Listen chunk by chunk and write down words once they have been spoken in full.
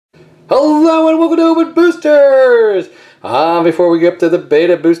Hello and welcome to Openboosters! Before we get up to the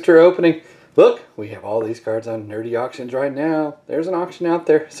beta booster opening, look, we have all these cards on Nerdy Auctions right now. There's an auction out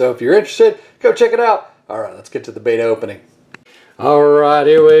there, so if you're interested, go check it out. Alright, let's get to the beta opening. Alright,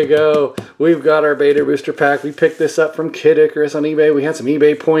 here we go. We've got our beta booster pack. We picked this up from Kid Icarus on eBay. We had some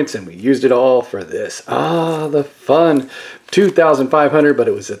eBay points and we used it all for this. The fun. $2,500, but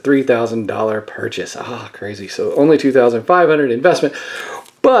it was a $3,000 purchase. Crazy. So only $2,500 investment.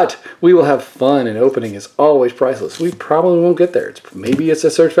 But we will have fun, and opening is always priceless. We probably won't get there. Maybe it's a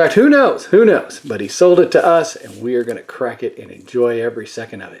search fact. Who knows? Who knows? But he sold it to us, and we are going to crack it and enjoy every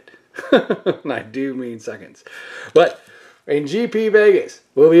second of it. And I do mean seconds. But in GP Vegas,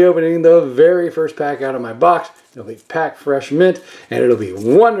 we'll be opening the very first pack out of my box. It'll be packed fresh mint, and it'll be a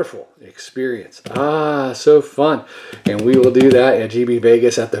wonderful experience. So fun. And we will do that at GB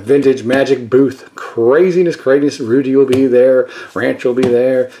Vegas at the Vintage Magic booth. Craziness. Rudy will be there. Ranch will be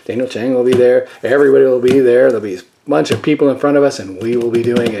there. Daniel Chang will be there. Everybody will be there. There'll be a bunch of people in front of us, and we will be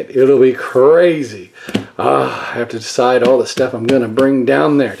doing it. It'll be crazy. I have to decide all the stuff I'm going to bring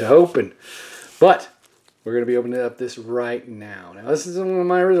down there to open. But we're going to be opening up this right now. Now, this isn't one of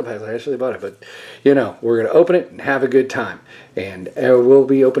my original packs. I actually bought it. But, you know, we're going to open it and have a good time. And we'll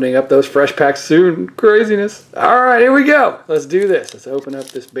be opening up those fresh packs soon. Craziness. All right, here we go. Let's do this. Let's open up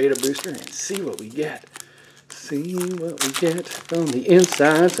this beta booster and see what we get. See what we get from the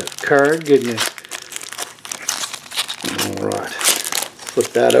insides of card goodness. All right. Flip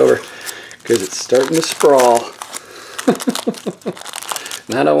that over because it's starting to sprawl.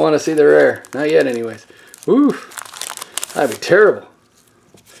 And I don't want to see the rare. Not yet, anyways. Oof, that'd be terrible.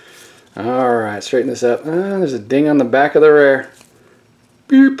 Alright, straighten this up. There's a ding on the back of the rare.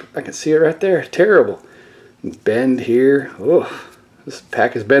 Boop, I can see it right there. Terrible. Bend here. Oh, this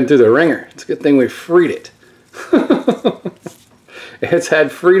pack has been through the ringer. It's a good thing we freed it. It's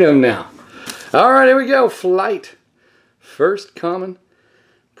had freedom now. Alright, here we go. Flight. First common.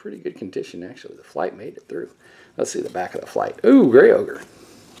 Pretty good condition, actually. The flight made it through. Let's see the back of the flight. Ooh, Gray Ogre.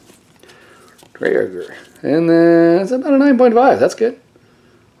 Gray Ogre. And then it's about a 9.5. That's good.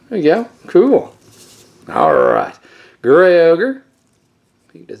 There you go. Cool. Alright. Gray Ogre.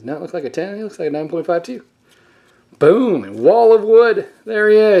 He does not look like a 10. He looks like a 9.5 too. Boom. And Wall of Wood. There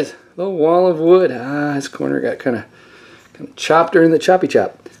he is. The Wall of Wood. His corner got kind of chopped during the choppy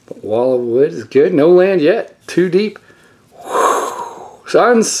chop. But Wall of Wood is good. No land yet. Too deep.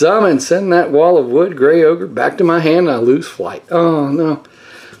 Sun Summon. Send that Wall of Wood Gray Ogre back to my hand and I lose flight. Oh no.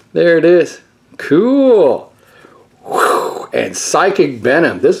 There it is. Cool. And Psychic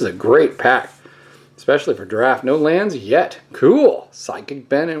Venom. This is a great pack. Especially for draft. No lands yet. Cool. Psychic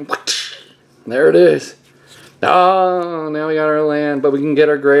Venom. There it is. Oh, now we got our land. But we can get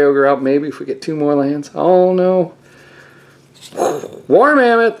our Gray Ogre out maybe if we get 2 more lands. Oh no. War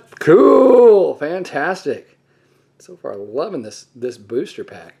Mammoth. Cool. Fantastic. So far loving this booster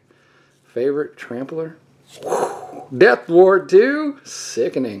pack. Favorite Trampler. Death Ward 2.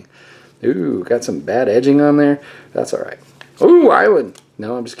 Sickening. Ooh, got some bad edging on there. That's alright. Ooh, Island.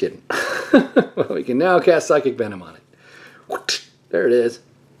 No, I'm just kidding. Well, we can now cast Psychic Venom on it. There it is.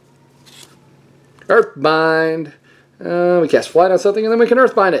 Earthbind. We cast Flight on something and then we can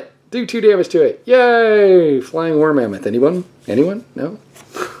Earthbind it. Do 2 damage to it. Yay! Flying War Mammoth. Anyone? Anyone? No?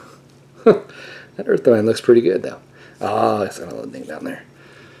 That Earthbind looks pretty good though. That's got a little thing down there.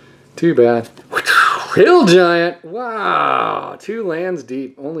 Too bad. Hill Giant. Wow. 2 lands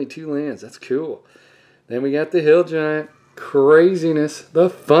deep. Only 2 lands. That's cool. Then we got the Hill Giant. Craziness. The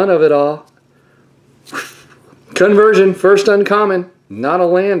fun of it all. Conversion. First uncommon. Not a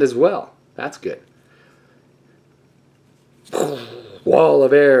land as well. That's good. Wall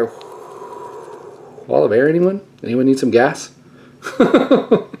of Air. Wall of Air, anyone? Anyone need some gas?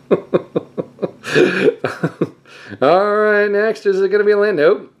 Alright, next. Is it going to be a land?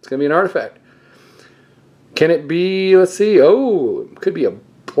 Nope. It's going to be an artifact. Can it be, let's see, oh, it could be a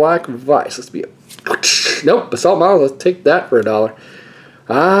Black Vice. Let's be a, nope, Basalt Monolith. Take that for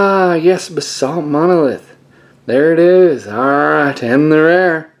 $1. Yes, Basalt Monolith. There it is. Alright, and the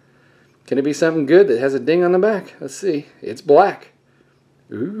rare. Can it be something good that has a ding on the back? Let's see. It's black.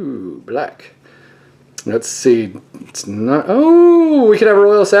 Ooh, black. Let's see. It's not, oh, we could have a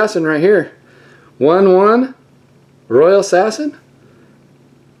Royal Assassin right here. 1/1. Royal Assassin.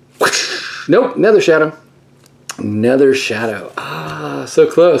 Nope, Nether Shadow. Nether Shadow. So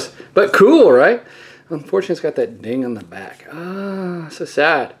close. But cool, right? Unfortunately, it's got that ding on the back. So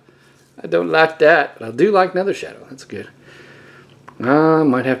sad. I don't like that. But I do like Nether Shadow. That's good. I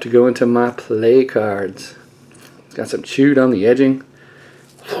might have to go into my play cards. It's got some chewed on the edging.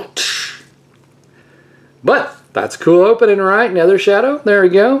 But That's a cool opening, right? Another shadow. There we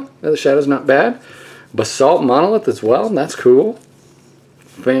go. Another shadow's not bad. Basalt monolith as well. That's cool.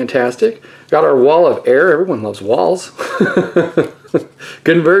 Fantastic. Got our wall of air. Everyone loves walls.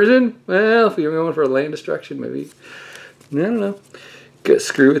 Conversion. Well, if you're going for a land destruction, maybe. I don't know. Get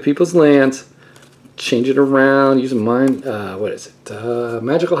screw with people's lands. Change it around. Use a mind. What is it?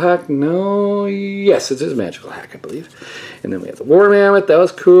 Magical hack? No. Yes, it is magical hack, I believe. And then we have the war mammoth. That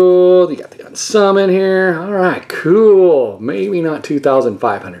was cool. You got the unsummon here. All right, cool. Maybe not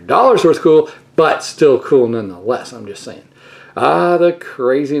 $2,500 worth cool, but still cool nonetheless. I'm just saying. The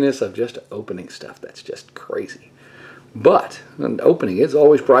craziness of just opening stuff. That's just crazy. But an opening is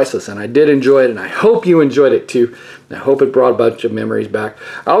always priceless, and I did enjoy it, and I hope you enjoyed it too. I hope it brought a bunch of memories back.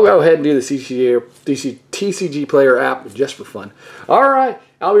 I'll go ahead and do the TCG Player app just for fun. All right,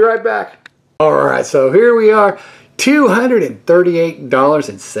 I'll be right back. All right, so here we are,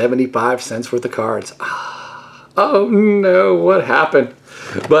 $238.75 worth of cards. Oh no, what happened?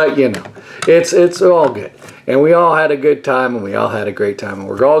 But you know, it's all good. And we all had a good time, and we all had a great time, and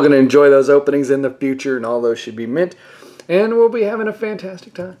we're all going to enjoy those openings in the future, and all those should be mint. And we'll be having a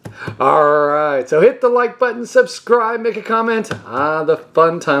fantastic time. All right, so hit the like button, subscribe, make a comment. The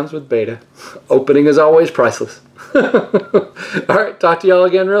fun times with Beta. Opening is always priceless. All right, talk to y'all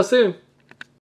again real soon.